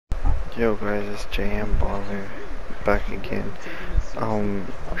Yo guys, it's Jmballer back again.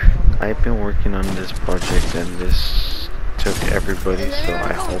 I've been working on this project and this took everybody, so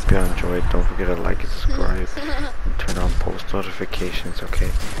I hope you enjoyed. Don't forget to like and subscribe and turn on post notifications, okay?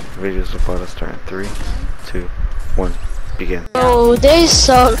 The video's about to start in 3, 2, 1, begin. Oh, they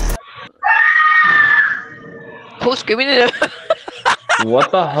suck. Who's screaming it?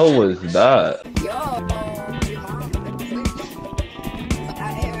 What the hell was that?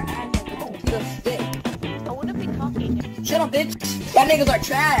 I wouldn't be talking. Shut up, bitch. Y'all niggas are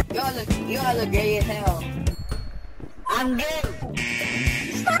trash. Y'all look gay as hell. I'm gay.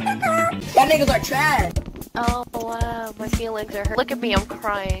 Y'all niggas are trash. Oh wow, my feelings are hurt. Look at me, I'm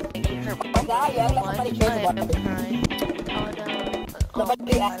crying. You hurt my God, y'all let somebody cares about I'm it. crying. Oh no.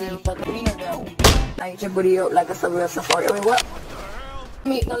 Nobody asked you, but me no girl. I ain't your booty up like a real safari. I mean, what?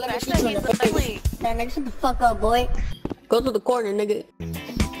 No, let me shoot you in the face. Man, nigga, shut the fuck up, boy. Go to the corner, nigga.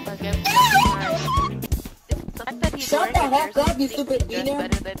 Shut the heck up, you stupid beaner.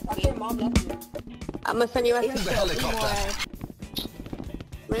 I'm gonna send you a helicopter.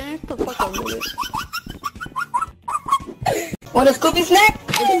 Man, shut the fuck up, nigga. Want a Scoopy snack?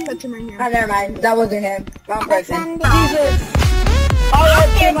 Oh, never mind. That wasn't him. Wrong person. Jesus.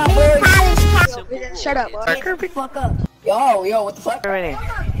 Oh, okay, my boy. Shut up, boy. Fuck up. Yo, what the fuck? Already. A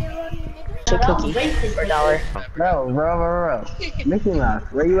cookie for $1. Bro. Mickey Mouse,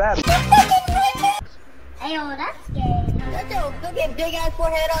 where you at? Hey, yo, that's gay. Shut your fucking big ass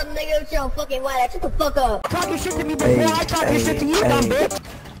forehead up, nigga, with your fucking white ass. Shut the fuck up. Talking shit to me before I talk your shit to you, dumb bitch.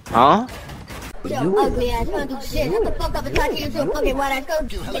 Huh? Yo, ugly ass, don't do shit. Shut the fuck up and talk to you, your fucking white ass. Go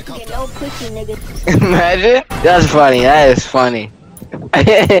do get no pussy, nigga. Imagine? That's funny, that is funny.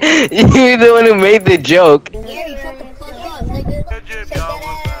 You're the one who made the joke. Gary, shut the fuck up, nigga. Shake that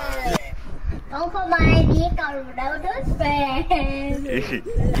ass. Don't put my dick on Ronaldo's face.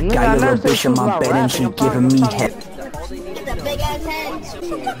 Got your little bitch in my bed and she giving me head. Get the big ass head.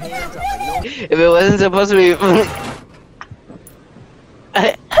 If it wasn't supposed to be...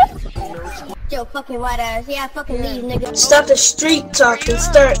 Yo, fucking white ass. Yeah, fucking leave, nigga. Stop the street talk and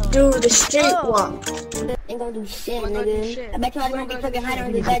start do the street walk. Ain't gonna do shit, nigga. I bet y'all gonna be fucking hiding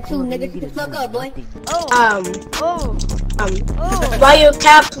under that too, nigga. Shut the fuck up, boy. Why your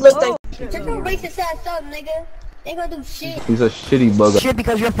cap look like? Shut your racist ass up, nigga. Ain't gonna do shit. He's a shitty bugger. Shit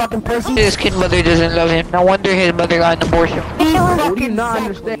because you're fucking pussy. His kid mother doesn't love him. No wonder his mother got an abortion. What do you not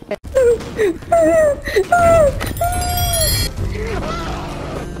understand?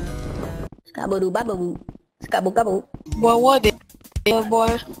 Skaboo baboo. Skaboo kaboo. Boy, what it? Yeah,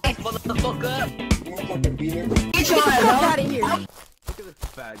 boy. Get your ass out of here. Look at this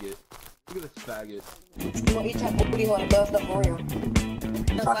faggot. Look at this faggot. Each time booty hole and bust up for real.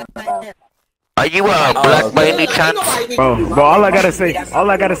 Are you a black by any chance? Bro, all I gotta say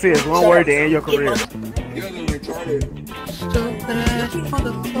is one word to end your career.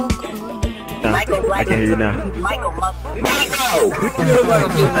 Nah, I can hear you now. Michael.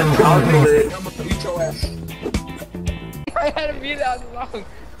 I had to be that long.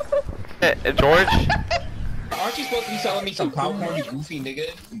 George? Aren't you supposed to be selling me some popcorn, you goofy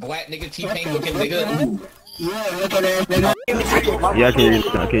nigga? Black nigga, T-Pain looking nigga? Ooh. Yeah, I can hear you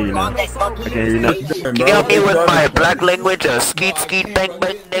now. I can hear you now. You got me with my black language, skeet bang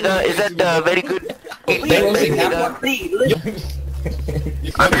bang nigga. Is that very good? Skeet bang bang nigga.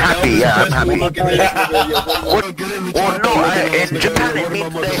 I'm happy, yeah, I'm happy. Oh no, in Japan it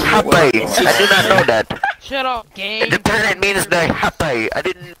means the happy. I did not know that. Shut up, gang. In Japan it means the happy. I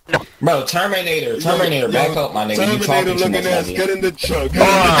didn't know. Bro, Terminator, back up, my nigga. You talking too much, my nigga.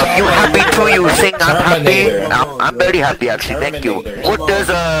 Oh, you happy too? You sing I'm happy? I'm very happy actually, thank you. What does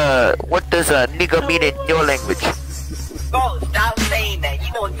nigga mean in your language? Bro, stop saying that.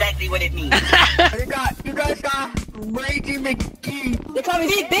 You know exactly what it means. you guys got Ragey McGee. They call me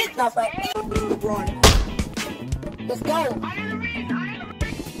big bitch. No, like, let's go.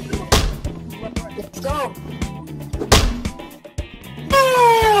 Let's go.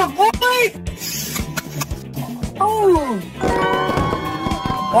 Oh, boy! Oh!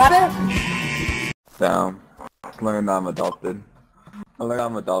 What? Damn. Learned I'm adopted. You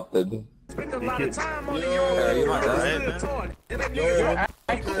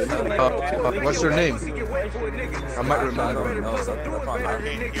What's your name? I might remember. I don't know. No, I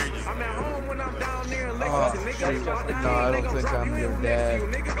don't think I'm your dad.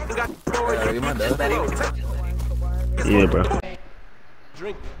 You my dad? Yeah, bro.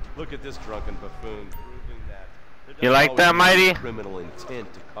 Drink. Look at this drunken buffoon proving that You like that, Mighty? criminal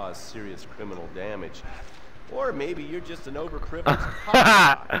intent to cause serious criminal damage. Or maybe you're just an overprivileged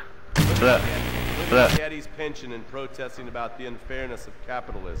cop. Look at Eddie's pension and protesting about the unfairness of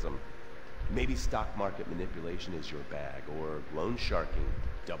capitalism. Maybe stock market manipulation is your bag, or loan sharking,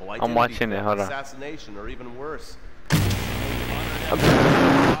 double identity I'm watching it, theft, hold on. assassination, or even worse.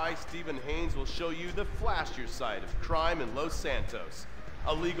 I, Stephen Haynes, will show you the flashier side of crime in Los Santos,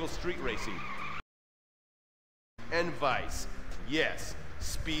 illegal street racing, and vice. Yes,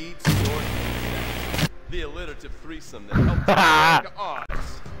 speed, sport, and sex. The alliterative threesome that helped to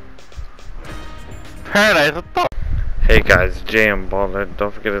odds. Paradise, what the? Hey guys, Jmballer.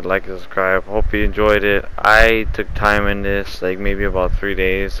 Don't forget to like and subscribe. Hope you enjoyed it. I took time in this, like maybe about 3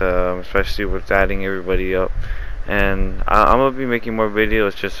 days, especially with adding everybody up. And I'm gonna be making more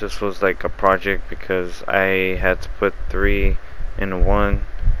videos. Just this was like a project because I had to put 3 in 1,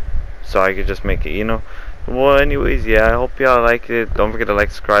 so I could just make it, you know. Well, anyways, yeah, I hope y'all like it. Don't forget to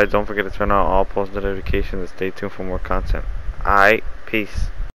like, subscribe. Don't forget to turn on all post notifications and stay tuned for more content. Alright, peace.